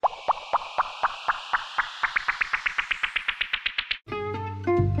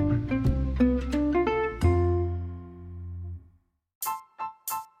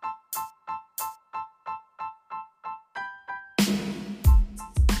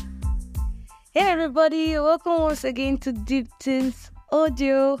Hey everybody, welcome once again to Deep Things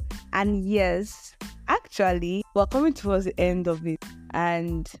Audio. And yes, actually, we're coming towards the end of it.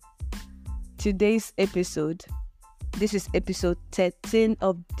 And today's episode, this is episode 13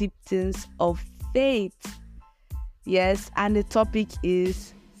 of Deep Things of Faith. Yes, and the topic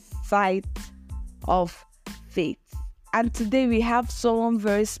is Sight of Faith. And today we have someone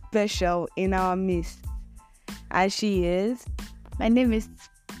very special in our midst. And she is, My name is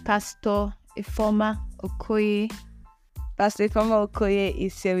Pastor Ifoma Okoye. Pastor Ifoma Okoye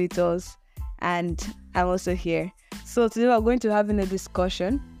is here with us, and I'm also here. So today we're going to have a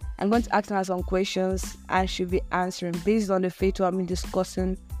discussion. I'm going to ask her some questions, and she'll be answering based on the faith we have been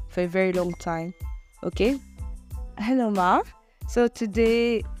discussing for a very long time. Okay? Hello, Ma. So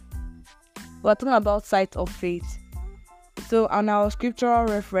today we're talking about sight of faith. So on our scriptural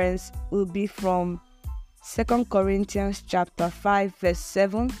reference will be from 2 Corinthians chapter 5 verse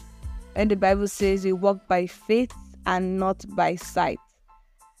 7, and the Bible says we walk by faith and not by sight.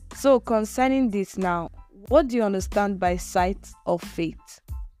 So concerning this now, what do you understand by sight of faith?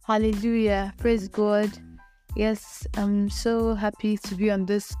 Hallelujah. Praise God. Yes, I'm so happy to be on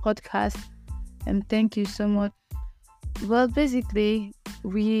this podcast and thank you so much. Well, basically,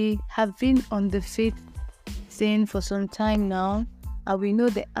 we have been on the faith thing for some time now, and we know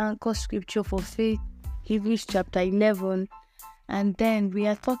the anchor scripture for faith, Hebrews chapter 11, and then we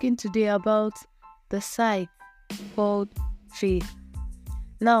are talking today about the sight called faith.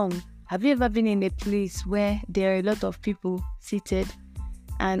 Now, have you ever been in a place where there are a lot of people seated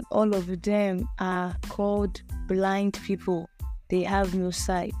and all of them are called blind people? They have no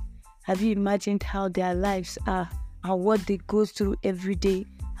sight. Have you imagined how their lives are and what they go through every day,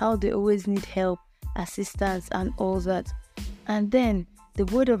 how they always need help, assistance and all that? And then the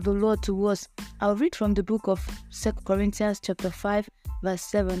word of the Lord to us, I'll read from the book of 2 Corinthians chapter 5 verse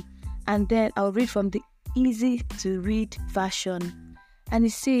 7, and then I'll read from the easy to read version. And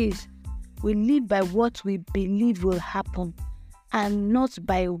it says, we live by what we believe will happen and not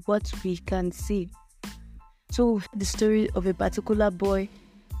by what we can see. So the story of a particular boy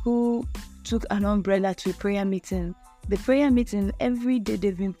who took an umbrella to a prayer meeting. The prayer meeting, every day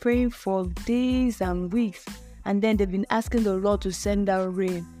they've been praying for days and weeks, and then they've been asking the Lord to send down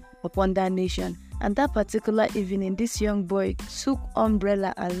rain upon that nation. And that particular evening, this young boy took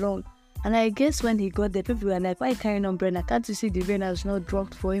umbrella along. And I guess when he got there, people were like, why carrying umbrella? Can't you see the rain has not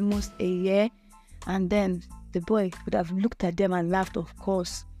dropped for almost a year? And then the boy would have looked at them and laughed, of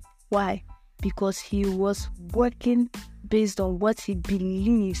course. Why? Because he was working based on what he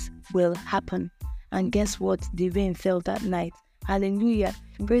believes will happen. And guess what? The rain fell that night. Hallelujah.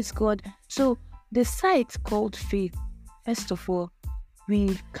 Praise God. So the sight called faith, first of all,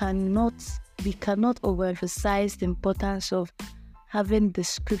 we cannot overemphasize the importance of having the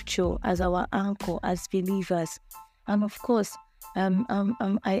scripture as our anchor as believers. And of course,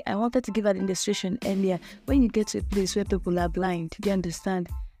 I wanted to give an illustration earlier. When you get to a place where people are blind, do you understand?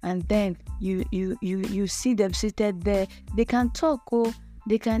 And then you see them seated there. They can talk,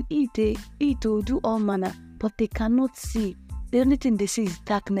 they can eat, do all manner, but they cannot see. The only thing they see is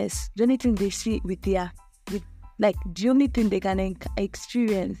darkness. The only thing they see the only thing they can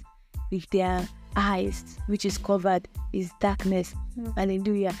experience with their eyes, which is covered, is darkness.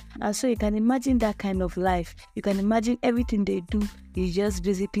 Hallelujah. And so you can imagine that kind of life. You can imagine everything they do is just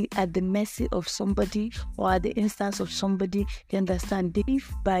basically at the mercy of somebody or at the instance of somebody. You understand? They live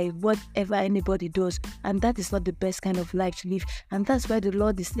by whatever anybody does, and that is not the best kind of life to live. And that's why the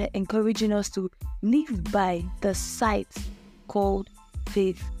Lord is encouraging us to live by the sight called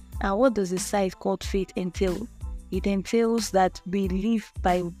faith. And what does the sight called faith entail? It entails that we live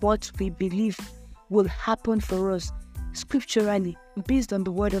by what we believe will happen for us scripturally, based on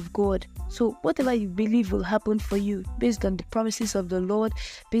the word of God. So whatever you believe will happen for you, based on the promises of the Lord,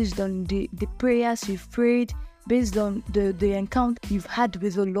 based on the prayers you've prayed, based on the encounter you've had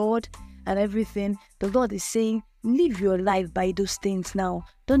with the Lord and everything, the Lord is saying, live your life by those things now.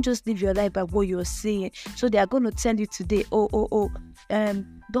 Don't just live your life by what you're saying. So they are going to tell you today,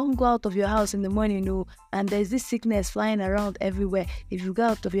 don't go out of your house in the morning, and there's this sickness flying around everywhere. If you go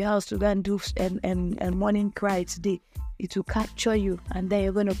out of your house to go and do a morning cry today, it will capture you, and then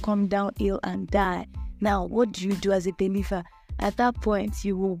you're going to come down ill and die. Now, what do you do as a believer? At that point,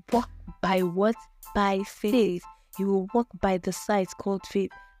 you will walk by what? By faith. You will walk by the sight called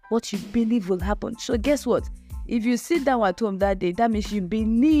faith. What you believe will happen. So guess what? If you sit down at home that day, that means you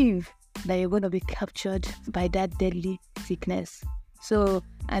believe that you're going to be captured by that deadly sickness. So,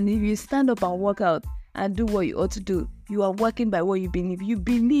 and if you stand up and walk out, and do what you ought to do. You are working by what you believe. You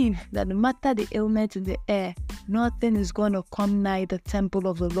believe that no matter the ailment in the air, nothing is going to come nigh the temple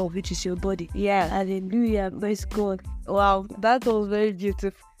of the Lord, which is your body. Yeah. Hallelujah. Praise God. Wow, that was very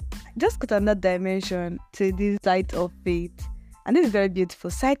beautiful. Just got another dimension to this side of faith. And this is very beautiful.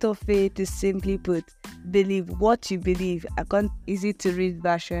 Sight of faith is simply put, believe what you believe. I can't easy to read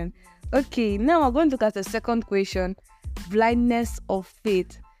version. Okay, now we're going to look at the second question. Blindness of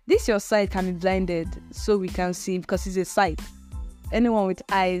faith. This your sight can be blinded so we can see because it's a sight. Anyone with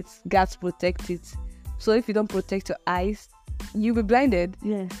eyes gets protect it. So if you don't protect your eyes, you'll be blinded.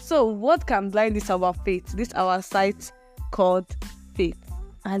 Yes. So what can blind this our faith? This our sight called faith.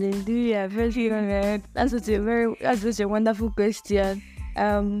 Hallelujah. Very good. That's such a wonderful question.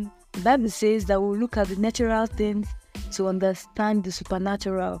 The Bible says that we'll look at the natural things to understand the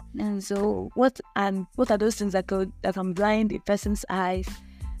supernatural. And so what are those things that can blind a person's eyes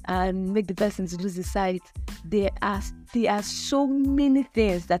and make the person to lose his sight? There are so many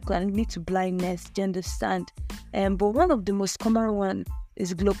things that can lead to blindness. Do you understand? But one of the most common one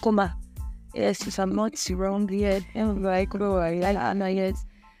is glaucoma. Yes, if I'm not wrong yet. I'm not yet.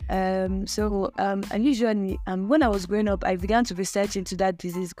 And usually when I was growing up, I began to research into that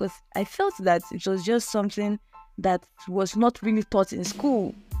disease because I felt that it was just something that was not really taught in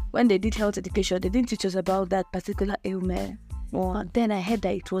school. When they did health education, they didn't teach us about that particular ailment. Then I heard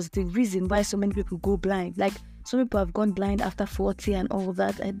that it was the reason why so many people go blind. Like some people have gone blind after 40 and all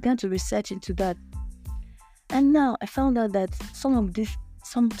that. I began to research into that. And now I found out that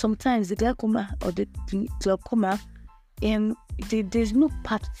sometimes the glaucoma or the glaucoma, there's no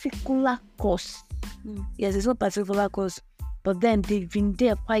particular cause. Yes, there's no particular cause. But then they've been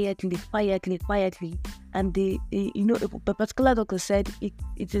there quietly. And a particular doctor said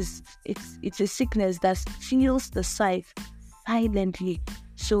it's a sickness that steals the sight silently.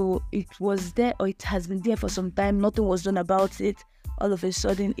 So it was there, or it has been there for some time. Nothing was done about it. All of a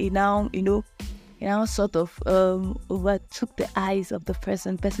sudden, it now sort of overtook the eyes of the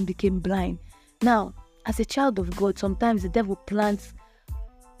person. Person became blind. Now, as a child of God, sometimes the devil plants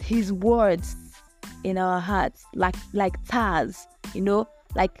his words in our hearts like tares,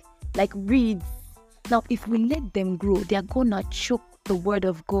 like reeds. Now, if we let them grow, they are gonna choke the word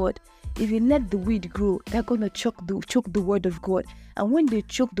of God. If you let the weed grow, they're gonna choke the word of God. And when they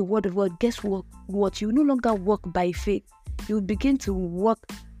choke the word of God, guess what? You no longer walk by faith. You begin to walk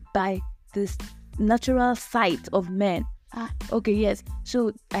by this natural sight of men. Okay, yes.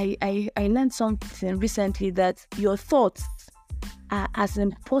 So I learned something recently that your thoughts are as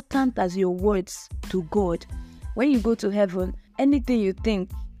important as your words to God. When you go to heaven, anything you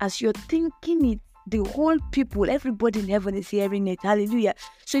think, as you're thinking it, the whole people, everybody in heaven is hearing it. Hallelujah.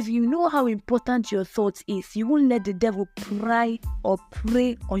 So if you know how important your thoughts is, you won't let the devil pry or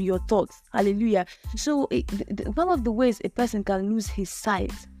prey on your thoughts. Hallelujah. So one of the ways a person can lose his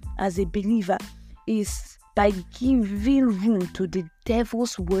sight as a believer is by giving room to the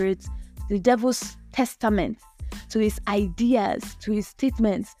devil's words, the devil's testament, to his ideas, to his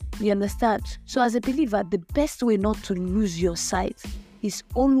statements. You understand? So as a believer, the best way not to lose your sight is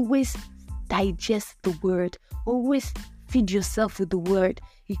always digest the word. Always feed yourself with the word.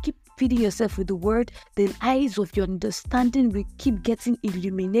 You keep feeding yourself with the word, the eyes of your understanding will keep getting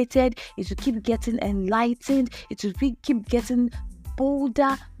illuminated. It will keep getting enlightened. It will keep getting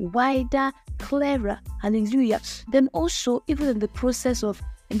bolder, wider, clearer. Hallelujah. Then also, even in the process of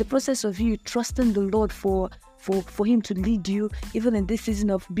you trusting the Lord for Him to lead you, even in this season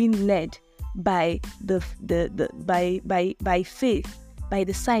of being led by by faith, by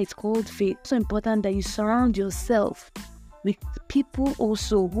the sight called faith. It's so important that you surround yourself with people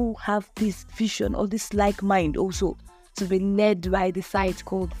also who have this vision or this like mind also to be led by the sight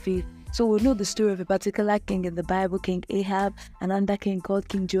called faith. So we know the story of a particular king in the Bible, King Ahab, and another king called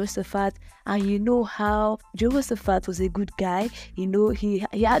King Jehoshaphat. And you know how Jehoshaphat was a good guy. You know, he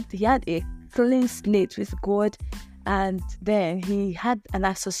had a clean slate with God, and then he had an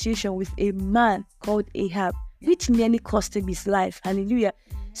association with a man called Ahab, which nearly cost him his life. Hallelujah.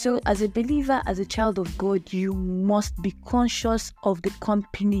 So as a believer, as a child of God, you must be conscious of the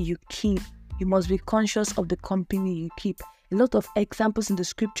company you keep. You must be conscious of the company you keep. A lot of examples in the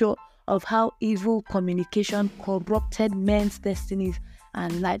scripture of how evil communication corrupted men's destinies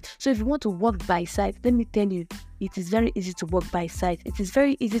and life. So if you want to walk by sight, let me tell you, it is very easy to walk by sight. It is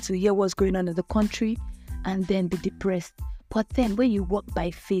very easy to hear what's going on in the country and then be depressed. But then when you walk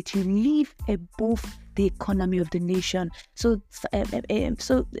by faith, you live above the economy of the nation. So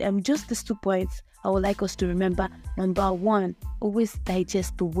just these 2 points I would like us to remember. Number one, always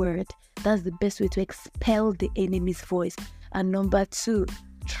digest the word. That's the best way to expel the enemy's voice. And number two,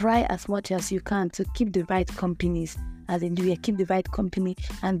 try as much as you can to keep the right companies. Hallelujah. Keep the right company,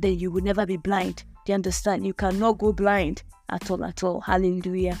 and then you will never be blind. Do you understand? You cannot go blind at all.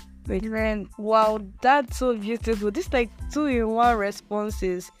 Hallelujah. Amen. Wow, that's so beautiful. This like 2-in-1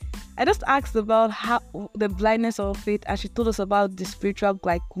 responses. I just asked about how the blindness of faith, and she told us about the spiritual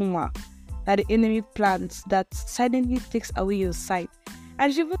glaucoma that the enemy plants that suddenly takes away your sight.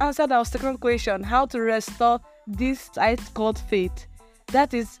 And she even answered our second question, how to restore this sight called faith.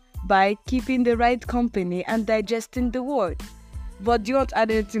 That is by keeping the right company and digesting the word. But do you want to add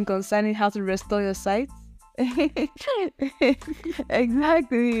anything concerning how to restore your sight?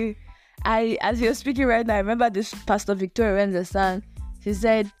 Exactly. As you're speaking right now, I remember this Pastor Victoria Renderson. She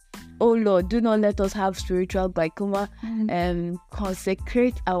said, "Oh Lord, do not let us have spiritual glaucoma.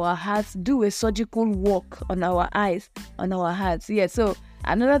 Consecrate our hearts. Do a surgical work on our eyes, on our hearts." Yeah. So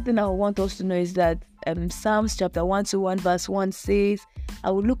another thing I want us to know is that Psalms chapter 121 verse 1 says,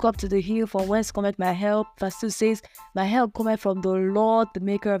 "I will look up to the hill from whence cometh my help." Verse 2 says, "My help cometh from the Lord, the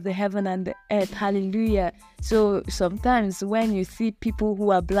maker of the heaven and the earth." Hallelujah. So sometimes when you see people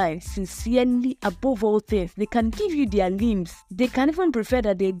who are blind, sincerely above all things, they can give you their limbs. They can even prefer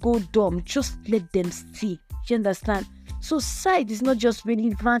that they go dumb. Just let them see. You understand? So sight is not just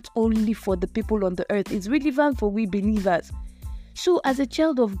relevant only for the people on the earth. It's relevant for we believers. So as a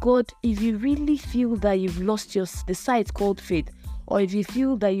child of God, if you really feel that you've lost the sight called faith, or if you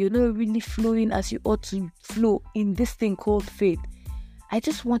feel that you're not really flowing as you ought to flow in this thing called faith, I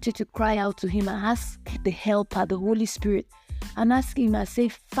just want you to cry out to him and ask the helper, the Holy Spirit, and ask him and say,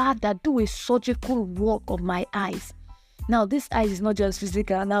 "Father, do a surgical work of my eyes." Now, this eyes is not just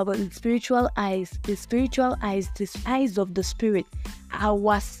physical now, but it's spiritual eyes. The spiritual eyes, the eyes of the Spirit,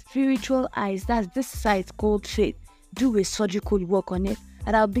 our spiritual eyes, that's this sight called faith. Do a surgical work on it,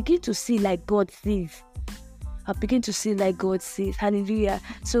 and I'll begin to see like God sees. I'll begin to see like God sees. Hallelujah.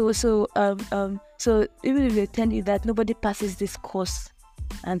 So even if they tell you that nobody passes this course,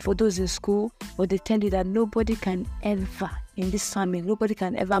 and for those in school, or they tell you that nobody can ever, in this family, nobody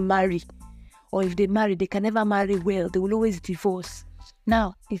can ever marry, or if they marry, they can never marry well, they will always divorce.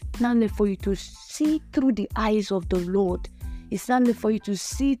 Now, it's not only for you to see through the eyes of the Lord. It's not only for you to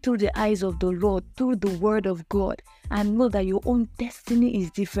see through the eyes of the Lord, through the word of God, and know that your own destiny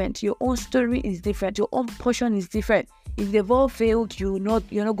is different, your own story is different, your own portion is different. If they've all failed, you're not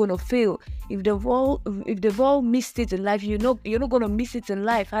gonna fail. If they've all missed it in life, you're not gonna miss it in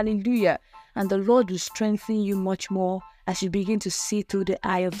life. Hallelujah. And the Lord will strengthen you much more as you begin to see through the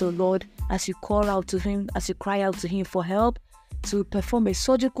eye of the Lord, as you call out to him, as you cry out to him for help, to perform a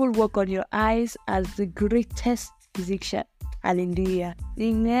surgical work on your eyes as the greatest physician. Hallelujah.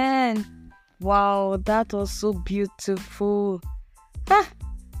 Amen. Wow, that was so beautiful.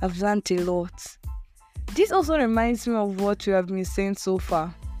 I've learned a lot. This also reminds me of what we have been saying so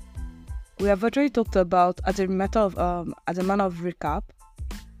far. We have already talked about, as a manner of recap,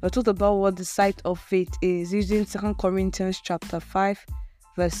 we talked about what the sight of faith is, using 2 Corinthians chapter 5,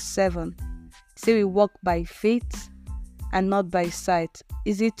 verse 7. Say we walk by faith and not by sight.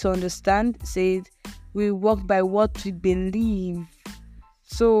 Easy to understand. Said we walk by what we believe.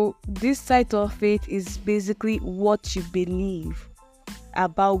 So this sight of faith is basically what you believe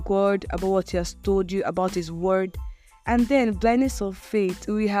about God, about what he has told you, about his word. And then blindness of faith,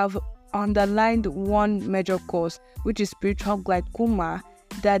 we have underlined one major cause, which is spiritual glaucoma,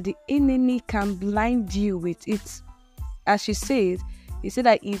 that the enemy can blind you with. It, as she said, he said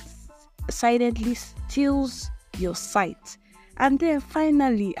that it silently steals your sight. And then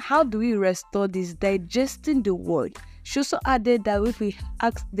finally, how do we restore this? Digesting the word. She also added that if we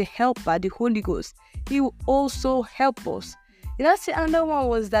ask the helper, the Holy Ghost, he will also help us. And that's the other one,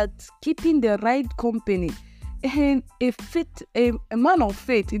 was that keeping the right company. And a man of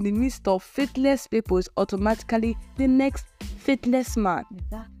faith in the midst of faithless people is automatically the next faithless man.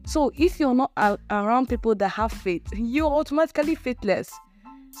 Exactly. So if you're not around people that have faith, you're automatically faithless.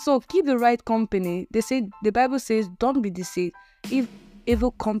 So keep the right company. The Bible says, don't be deceived. If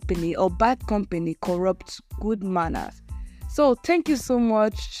evil company or bad company corrupts good manners. So thank you so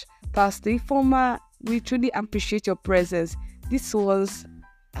much, Pastor Ifeoma. We truly appreciate your presence. This was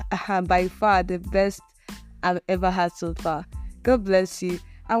by far the best I've ever had so far. God bless you.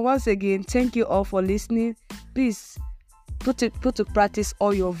 And once again, thank you all for listening. Please put to practice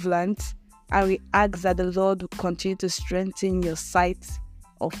all you've learned, and we ask that the Lord will continue to strengthen your sight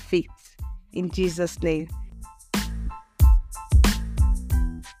of faith. In Jesus' name.